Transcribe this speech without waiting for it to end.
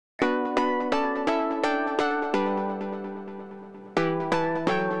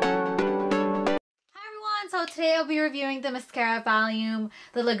today I'll be reviewing the Mascara Volume,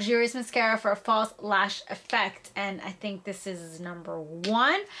 the Luxurious Mascara for a False Lash Effect, and I think this is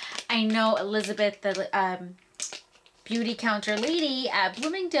 #1. I know Elizabeth, the beauty counter lady at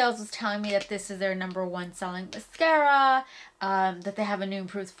Bloomingdale's, was telling me that this is their #1 selling mascara, that they have a new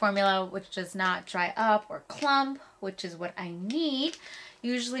improved formula which does not dry up or clump, which is what I need.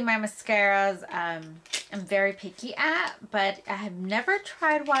 Usually my mascaras I'm very picky at, but I have never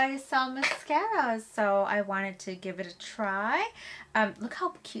tried YSL mascaras, so I wanted to give it a try. Look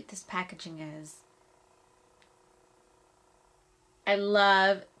how cute this packaging is. I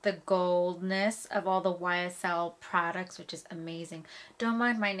love the goldness of all the YSL products, which is amazing. Don't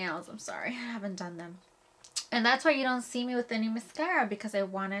mind my nails, I'm sorry, I haven't done them. And that's why you don't see me with any mascara, because I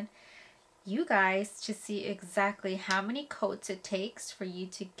wanted you guys to see exactly how many coats it takes for you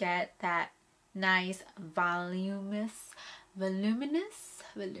to get that nice voluminous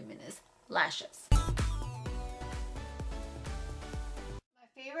lashes. My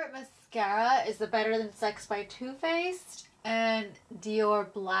favorite mascara is the Better Than Sex by Too Faced and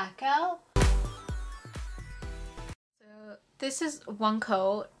Dior Blackout. So this is one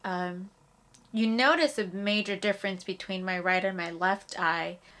coat. You notice a major difference between my right and my left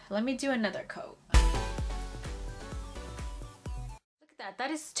eye. Let me do another coat. Look at that.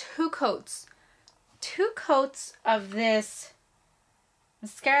 That is 2 coats. 2 coats of this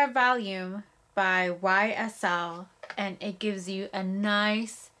Mascara Volume by YSL, and it gives you a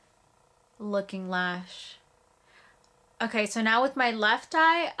nice looking lash. Okay, so now with my left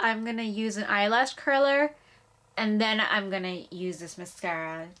eye, I'm gonna use an eyelash curler, and then I'm gonna use this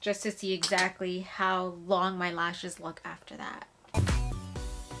mascara just to see exactly how long my lashes look after that.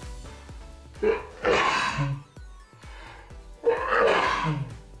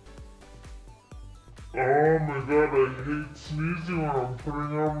 Oh my god, I hate sneezing when I'm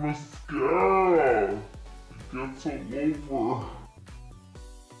putting on mascara. It gets all over.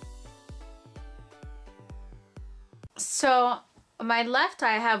 So my left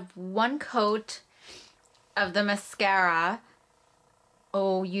eye, I have 1 coat of the mascara.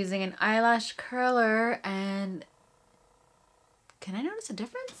 Oh, using an eyelash curler, and can I notice a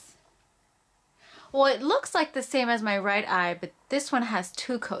difference? Well, it looks like the same as my right eye, but this one has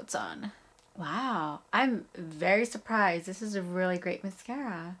 2 coats on. Wow, I'm very surprised. This is a really great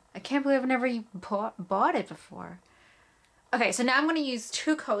mascara. I can't believe I've never even bought it before. Okay, so now I'm going to use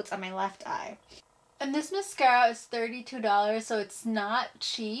 2 coats on my left eye. And this mascara is $32, so it's not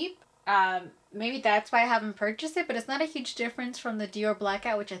cheap. Maybe that's why I haven't purchased it, but it's not a huge difference from the Dior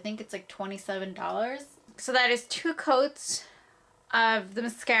Blackout, which I think it's like $27. So that is 2 coats of the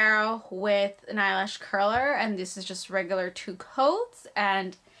mascara with an eyelash curler, and this is just regular 2 coats,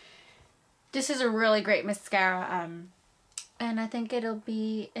 and this is a really great mascara, and I think it'll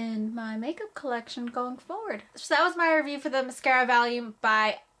be in my makeup collection going forward. So that was my review for the Mascara Volume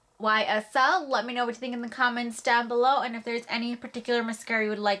by YSL. Let me know what you think in the comments down below, and if there's any particular mascara you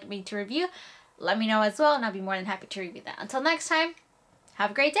would like me to review, let me know as well, and I'll be more than happy to review that. Until next time,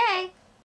 have a great day!